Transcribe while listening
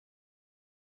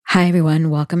Hi, everyone.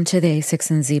 Welcome to the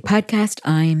A6 and Z podcast.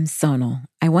 I'm Sonal.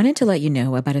 I wanted to let you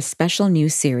know about a special new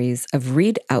series of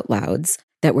Read Out Louds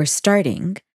that we're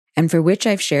starting, and for which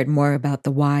I've shared more about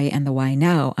the why and the why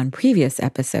now on previous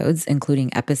episodes,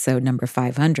 including episode number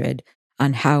 500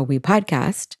 on how we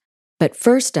podcast. But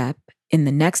first up, in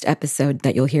the next episode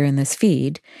that you'll hear in this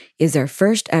feed, is our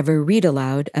first ever read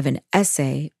aloud of an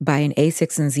essay by an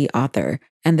A6 and Z author.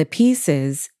 And the piece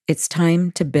is It's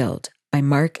Time to Build by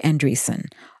Mark Andreessen,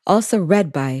 also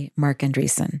read by Mark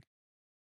Andreessen.